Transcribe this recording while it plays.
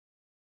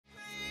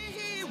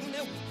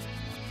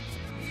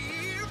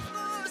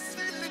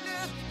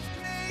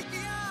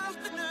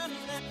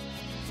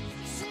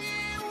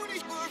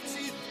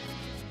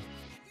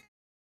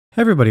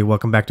Hey everybody,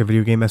 welcome back to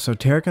Video Game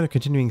Esoteric on a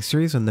continuing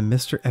series on the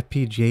MiSTer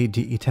FPGA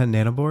DE10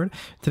 Nano board.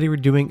 Today we're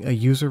doing a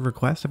user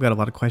request. I've got a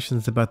lot of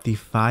questions about the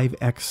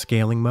 5x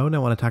scaling mode. I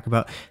want to talk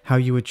about how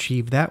you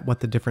achieve that, what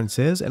the difference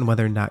is, and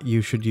whether or not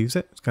you should use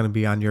it. It's going to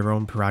be on your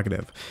own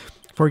prerogative.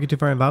 Before we get too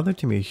far involved,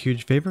 do me a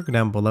huge favor, go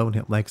down below and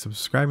hit like,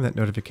 subscribe, and that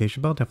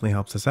notification bell definitely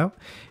helps us out.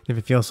 And if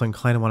you feel so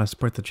inclined and want to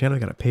support the channel, I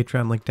got a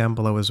Patreon link down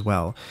below as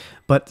well.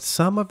 But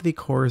some of the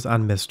cores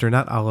on MiSTer,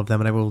 not all of them,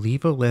 and I will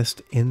leave a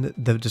list in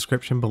the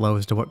description below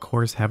as to what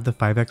cores have the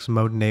 5x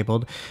mode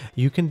enabled.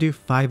 You can do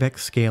 5x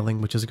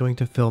scaling, which is going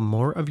to fill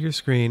more of your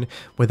screen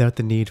without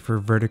the need for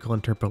vertical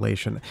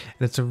interpolation.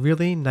 And it's a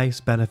really nice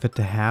benefit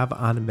to have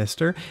on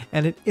MiSTer,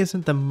 and it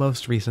isn't the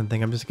most recent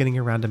thing. I'm just getting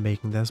around to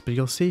making this, but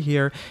you'll see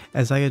here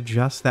as I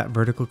adjust that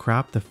vertical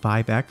crop, the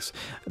 5x,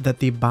 that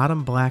the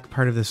bottom black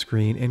part of the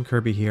screen in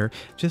Kirby here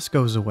just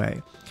goes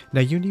away. Now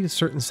you need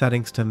certain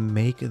settings to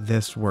make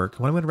this work.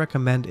 What I'm going to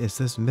recommend is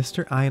this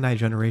MiSTer INI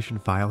generation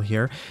file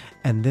here,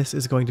 and this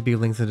is going to be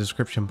linked in the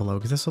description below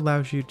because this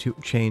allows you to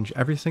change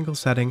every single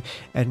setting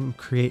and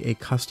create a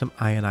custom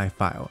INI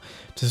file.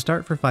 To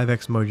start for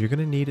 5x mode, you're going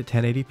to need a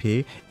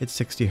 1080p at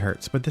 60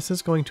 Hz, but this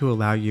is going to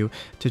allow you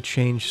to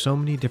change so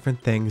many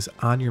different things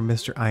on your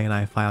MiSTer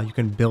INI file. You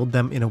can build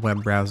them in a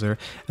web browser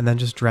and then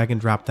just drag and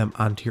drop them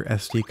onto your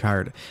SD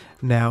card.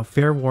 Now,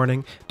 fair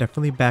warning,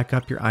 definitely back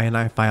up your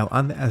INI file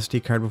on the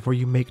SD card before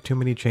you make too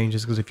many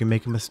changes, because if you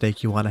make a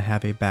mistake, you want to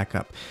have a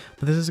backup.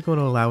 But this is going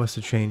to allow us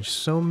to change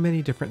so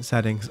many different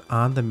settings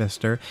on the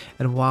MiSTer,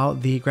 and while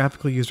the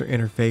graphical user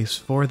interface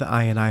for the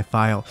INI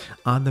file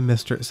on the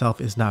MiSTer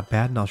itself is not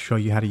bad, and I'll show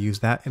you how to use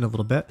that in a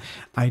little bit,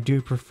 I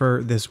do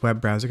prefer this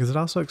web browser because it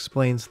also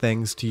explains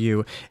things to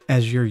you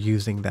as you're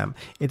using them.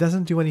 It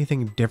doesn't do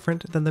anything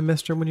different than the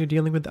MiSTer when you're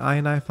dealing with the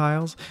INI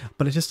files,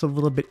 but it's just a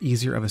little bit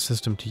easier of a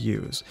system to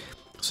use.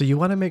 So you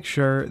want to make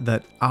sure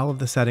that all of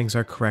the settings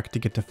are correct to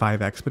get to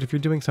 5x, but if you're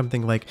doing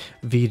something like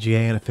VGA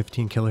and a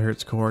 15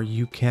 kilohertz core,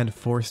 you can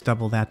force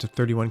double that to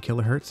 31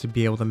 kilohertz to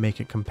be able to make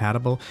it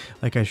compatible,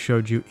 like I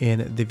showed you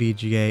in the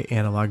VGA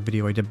analog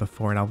video I did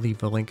before, and I'll leave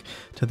the link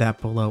to that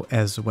below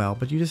as well.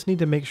 But you just need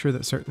to make sure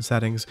that certain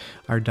settings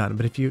are done.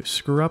 But if you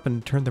screw up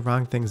and turn the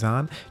wrong things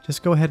on,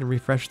 just go ahead and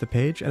refresh the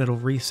page and it'll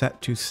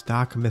reset to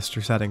stock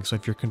MiSTer settings. So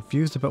if you're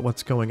confused about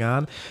what's going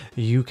on,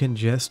 you can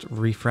just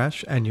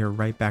refresh and you're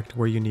right back to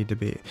where you need to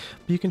be.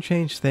 But you can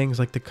change things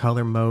like the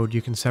color mode,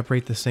 you can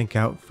separate the sync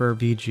out for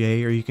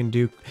VGA, or you can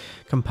do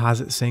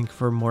composite sync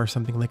for more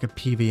something like a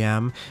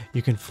PVM.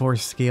 You can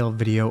force scale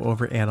video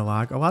over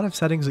analog. A lot of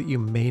settings that you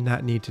may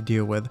not need to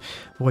deal with.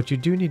 But what you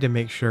do need to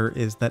make sure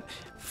is that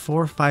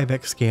for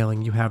 5x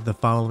scaling, you have the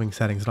following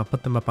settings, and I'll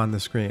put them up on the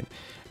screen.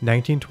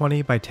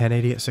 1920 by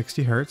 1080 at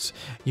 60 Hz.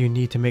 You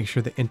need to make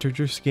sure the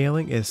integer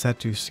scaling is set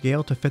to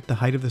scale to fit the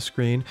height of the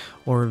screen,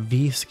 or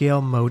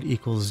V-scale mode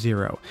equals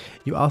 0.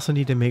 You also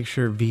need to make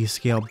sure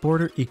V-scale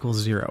border equals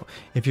 0.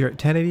 If you're at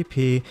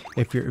 1080p,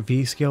 if your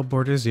V-scale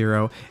border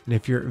 0, and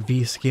if your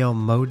V-scale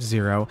mode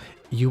 0,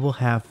 you will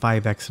have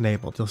 5x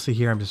enabled. You'll see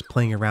here I'm just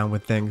playing around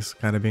with things,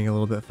 kind of being a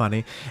little bit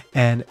funny,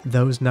 and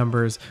those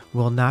numbers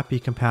will not be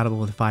compatible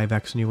with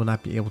 5x and you will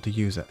not be able to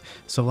use it.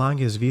 So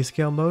long as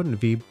V-scale mode and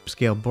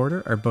V-scale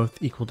border are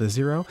both equal to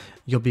 0,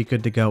 you'll be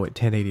good to go at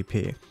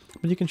 1080p.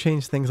 But you can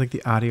change things like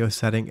the audio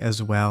setting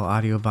as well,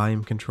 audio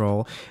volume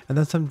control, and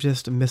then some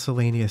just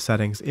miscellaneous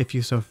settings if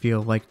you so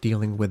feel like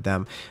dealing with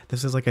them.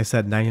 This is, like I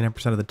said,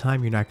 99% of the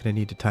time you're not going to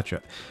need to touch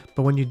it.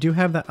 But when you do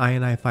have that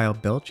INI file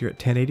built, you're at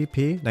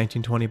 1080p,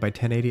 1920 by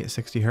 1080 at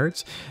 60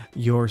 Hz.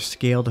 Your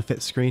scale to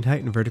fit screen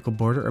height and vertical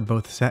border are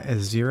both set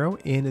as 0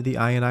 in the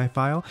INI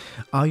file.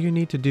 All you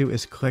need to do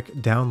is click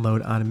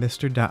download on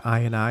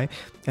MiSTer.ini,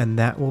 and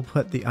that will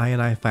put the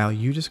INI file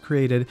you just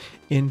created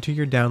into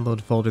your download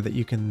folder that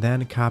you can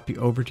then copy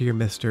over to your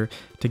MiSTer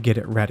to get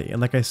it ready. And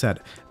like I said,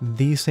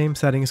 these same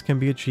settings can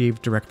be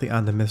achieved directly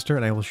on the MiSTer,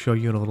 and I will show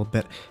you in a little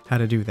bit how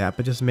to do that.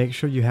 But just make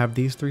sure you have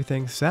these three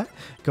things set.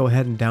 Go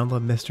ahead and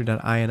download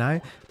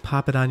MiSTer.ini,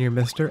 pop it on your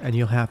MiSTer, and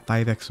you'll have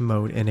 5x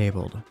mode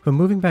enabled. But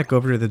moving back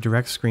over to the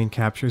direct screen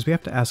captures, we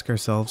have to ask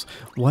ourselves,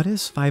 what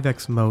is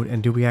 5x mode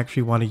and do we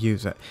actually want to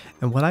use it?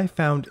 And what I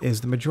found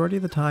is the majority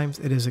of the times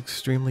it is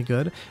extremely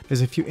good.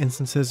 There's a few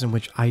instances in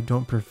which I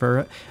don't prefer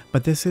it,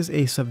 but this is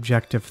a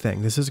subjective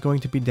thing. This is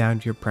going to be down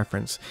to your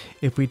preference.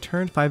 If we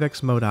turn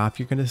 5x mode off,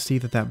 you're going to see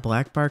that that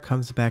black bar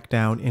comes back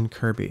down in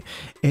Kirby.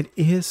 It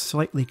is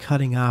slightly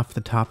cutting off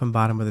the top and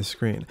bottom of the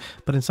screen,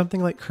 but in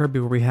something like Kirby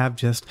where we have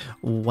just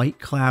white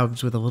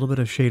clouds with a little bit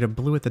of shade of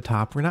blue at the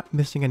top, we're not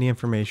missing any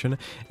information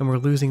and we're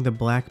losing the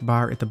black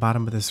bar at the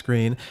bottom of the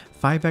screen.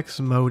 5x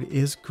mode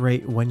is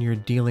great when you're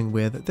dealing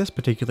with this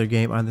particular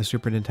game on the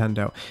Super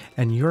Nintendo,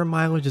 and your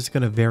mileage is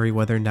going to vary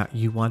whether or not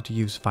you want to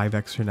use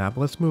 5x or not.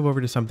 But let's move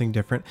over to something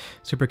different,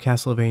 Super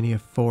Castlevania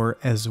 4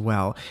 as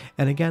well.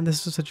 And again,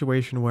 this is a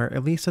situation where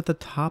at least at the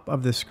top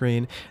of the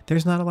screen,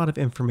 there's not a lot of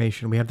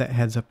information. We have that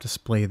heads up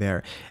display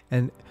there.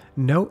 And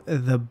note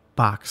the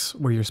box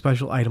where your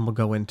special item will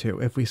go into.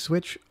 If we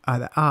switch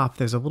off,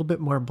 there's a little bit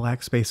more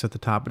black space at the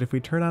top, but if we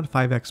turn on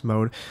 5x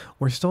mode,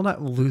 we're still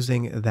not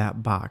losing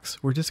that box.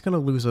 We're just going to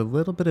lose a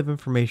little bit of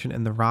information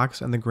in the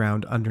rocks and the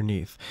ground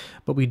underneath.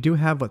 But we do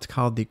have what's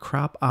called the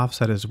crop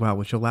offset as well,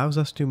 which allows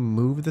us to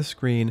move the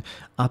screen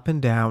up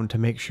and down to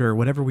make sure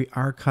whatever we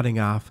are cutting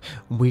off,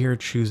 we are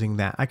choosing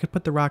that. I could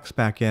put the rocks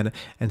back in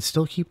and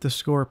still keep the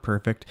score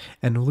perfect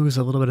and lose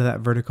a little bit of that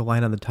vertical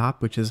line on the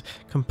top, which is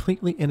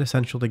completely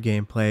inessential to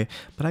gameplay,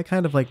 but I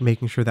kind of like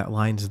making sure that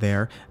line's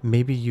there.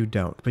 Maybe you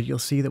don't, but you'll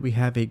see that we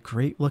have a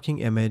great looking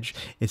image.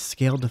 It's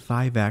scaled to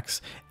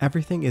 5x.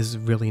 Everything is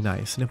really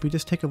nice. And if we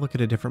just take a look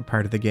at a different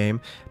part of the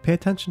game, pay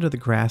attention to the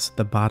grass at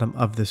the bottom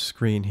of the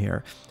screen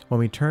here. When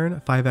we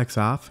turn 5x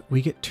off,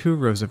 we get 2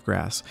 rows of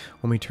grass.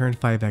 When we turn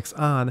 5x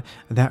on,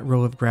 that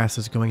row of grass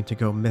is going to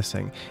go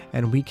missing.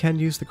 And we can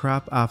use the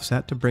crop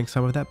offset to bring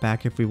some of that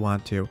back if we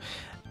want to.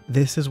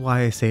 This is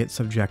why I say it's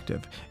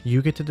subjective.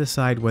 You get to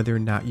decide whether or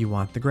not you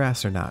want the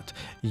grass or not.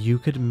 You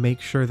could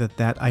make sure that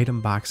that item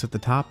box at the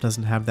top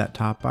doesn't have that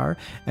top bar,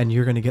 and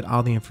you're going to get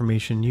all the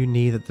information you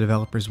need that the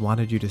developers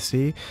wanted you to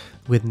see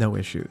with no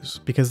issues.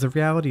 Because the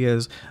reality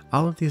is,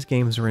 all of these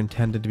games were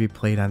intended to be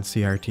played on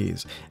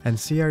CRTs, and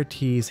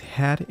CRTs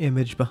had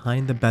image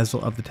behind the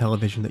bezel of the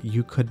television that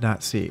you could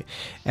not see.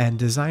 And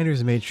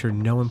designers made sure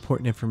no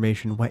important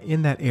information went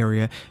in that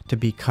area to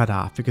be cut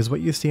off, because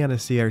what you see on a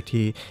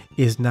CRT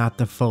is not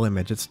the full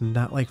image. It's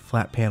not like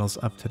flat panels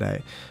of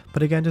today.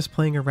 But again, just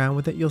playing around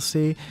with it, you'll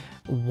see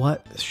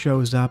what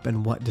shows up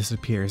and what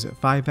disappears. At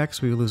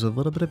 5x, we lose a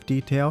little bit of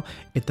detail.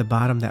 At the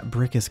bottom, that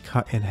brick is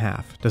cut in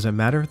half. Does it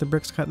matter if the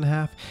brick's cut in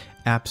half?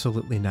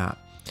 Absolutely not.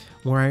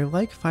 Where I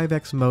like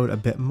 5x mode a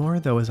bit more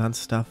though is on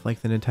stuff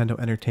like the Nintendo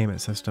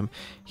Entertainment System.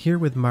 Here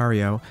with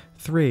Mario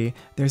 3,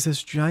 there's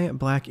this giant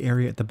black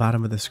area at the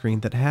bottom of the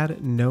screen that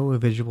had no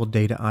visual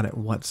data on it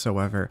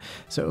whatsoever.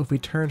 So if we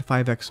turn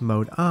 5x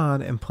mode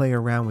on and play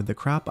around with the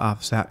crop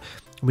offset,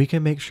 we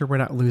can make sure we're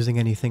not losing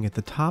anything at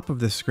the top of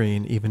the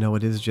screen, even though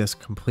it is just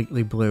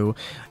completely blue,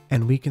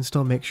 and we can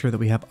still make sure that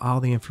we have all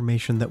the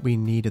information that we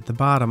need at the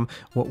bottom,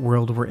 what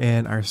world we're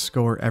in, our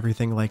score,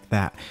 everything like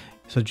that.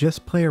 So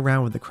just play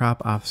around with the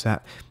crop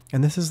offset.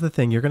 And this is the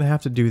thing, you're going to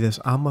have to do this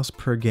almost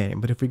per game,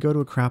 but if we go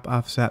to a crop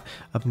offset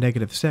of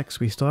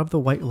 -6, we still have the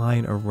white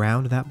line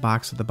around that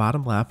box at the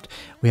bottom left,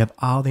 we have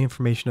all the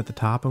information at the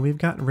top, and we've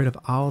gotten rid of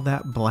all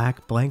that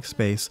black blank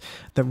space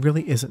that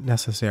really isn't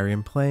necessary.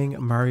 And playing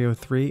Mario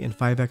 3 in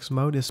 5x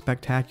mode is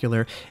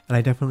spectacular, and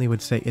I definitely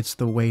would say it's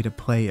the way to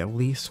play, at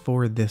least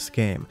for this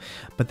game.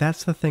 But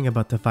that's the thing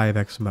about the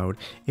 5x mode,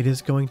 it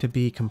is going to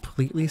be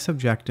completely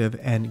subjective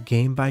and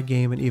game by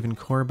game and even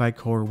core by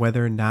core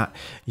whether or not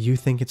you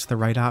think it's the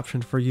right option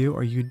for you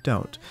or you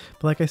don't.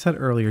 But like I said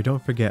earlier,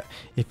 don't forget,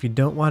 if you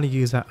don't want to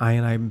use that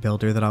INI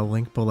builder that I'll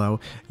link below,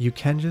 you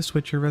can just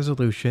switch your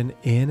resolution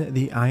in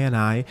the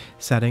INI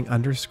setting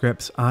under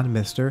scripts on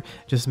MiSTer.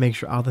 Just make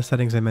sure all the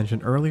settings I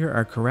mentioned earlier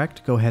are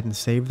correct, go ahead and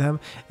save them,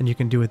 and you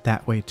can do it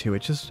that way too.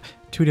 It's just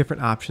 2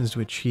 different options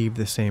to achieve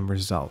the same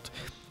result.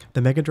 The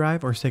Mega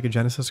Drive or Sega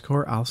Genesis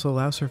core also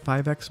allows for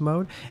 5x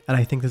mode, and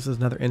I think this is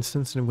another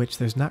instance in which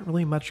there's not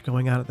really much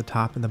going on at the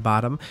top and the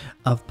bottom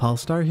of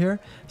Pulsar here,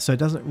 so it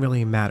doesn't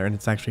really matter, and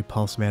it's actually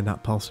Pulseman,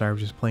 not Pulsar. I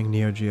was just playing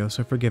Neo Geo,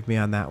 so forgive me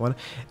on that one.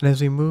 And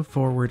as we move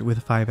forward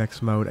with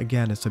 5x mode,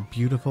 again, it's a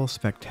beautiful,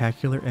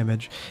 spectacular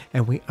image,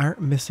 and we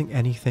aren't missing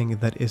anything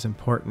that is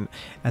important.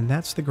 And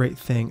that's the great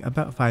thing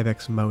about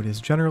 5x mode,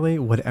 is generally,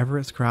 whatever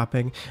it's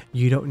cropping,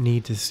 you don't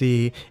need to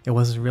see. It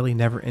was really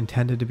never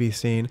intended to be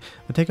seen.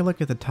 But take a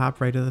look at the top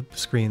right of the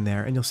screen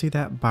there, and you'll see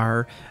that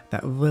bar,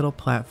 that little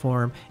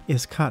platform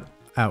is cut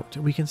out.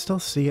 We can still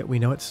see it, we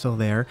know it's still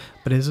there,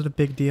 but is it a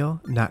big deal?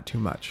 Not too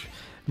much.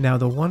 Now,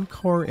 the one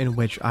core in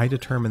which I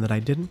determined that I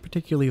didn't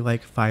particularly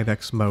like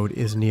 5x mode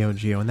is Neo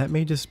Geo, and that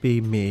may just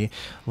be me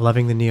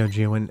loving the Neo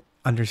Geo and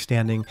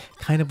understanding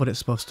kind of what it's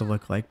supposed to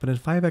look like. But in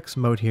 5x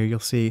mode here,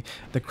 you'll see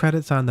the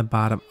credits on the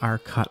bottom are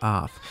cut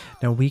off.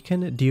 Now we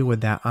can deal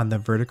with that on the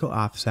vertical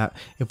offset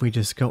if we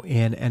just go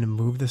in and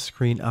move the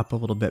screen up a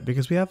little bit,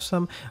 because we have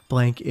some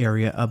blank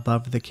area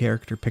above the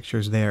character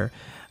pictures there.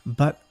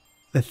 But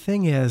the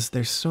thing is,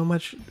 there's so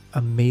much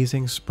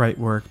amazing sprite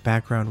work,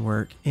 background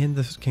work in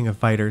the King of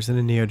Fighters and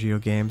in Neo Geo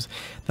games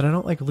that I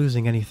don't like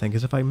losing anything,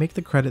 because if I make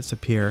the credits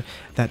appear,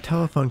 that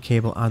telephone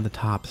cable on the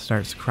top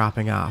starts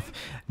cropping off.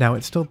 Now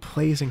it still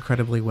plays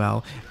incredibly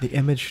well, the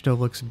image still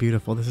looks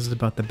beautiful. This is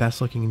about the best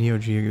looking Neo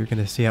Geo you're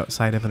going to see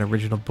outside of an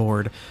original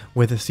board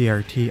with a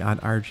CRT on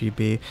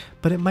RGB,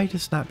 but it might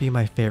just not be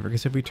my favorite,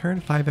 because if we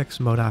turn 5x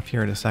mode off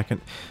here in a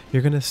second,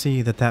 you're going to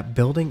see that that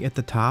building at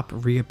the top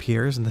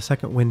reappears and the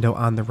second window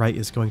on the right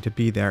is going to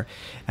be there,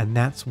 and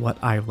that's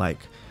what I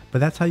like. But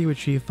that's how you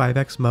achieve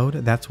 5x mode,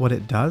 that's what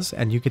it does,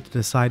 and you get to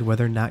decide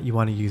whether or not you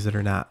want to use it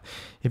or not.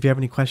 If you have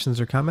any questions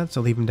or comments,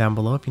 I'll leave them down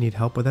below. If you need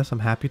help with this, I'm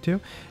happy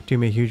to. Do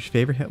me a huge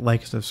favor, hit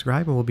like and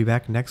subscribe, and we'll be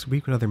back next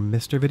week with another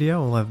MiSTer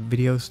video, and we'll have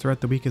videos throughout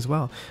the week as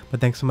well.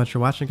 But thanks so much for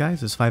watching,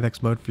 guys. Is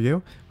 5x mode for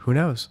you? Who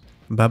knows?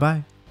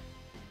 Bye-bye.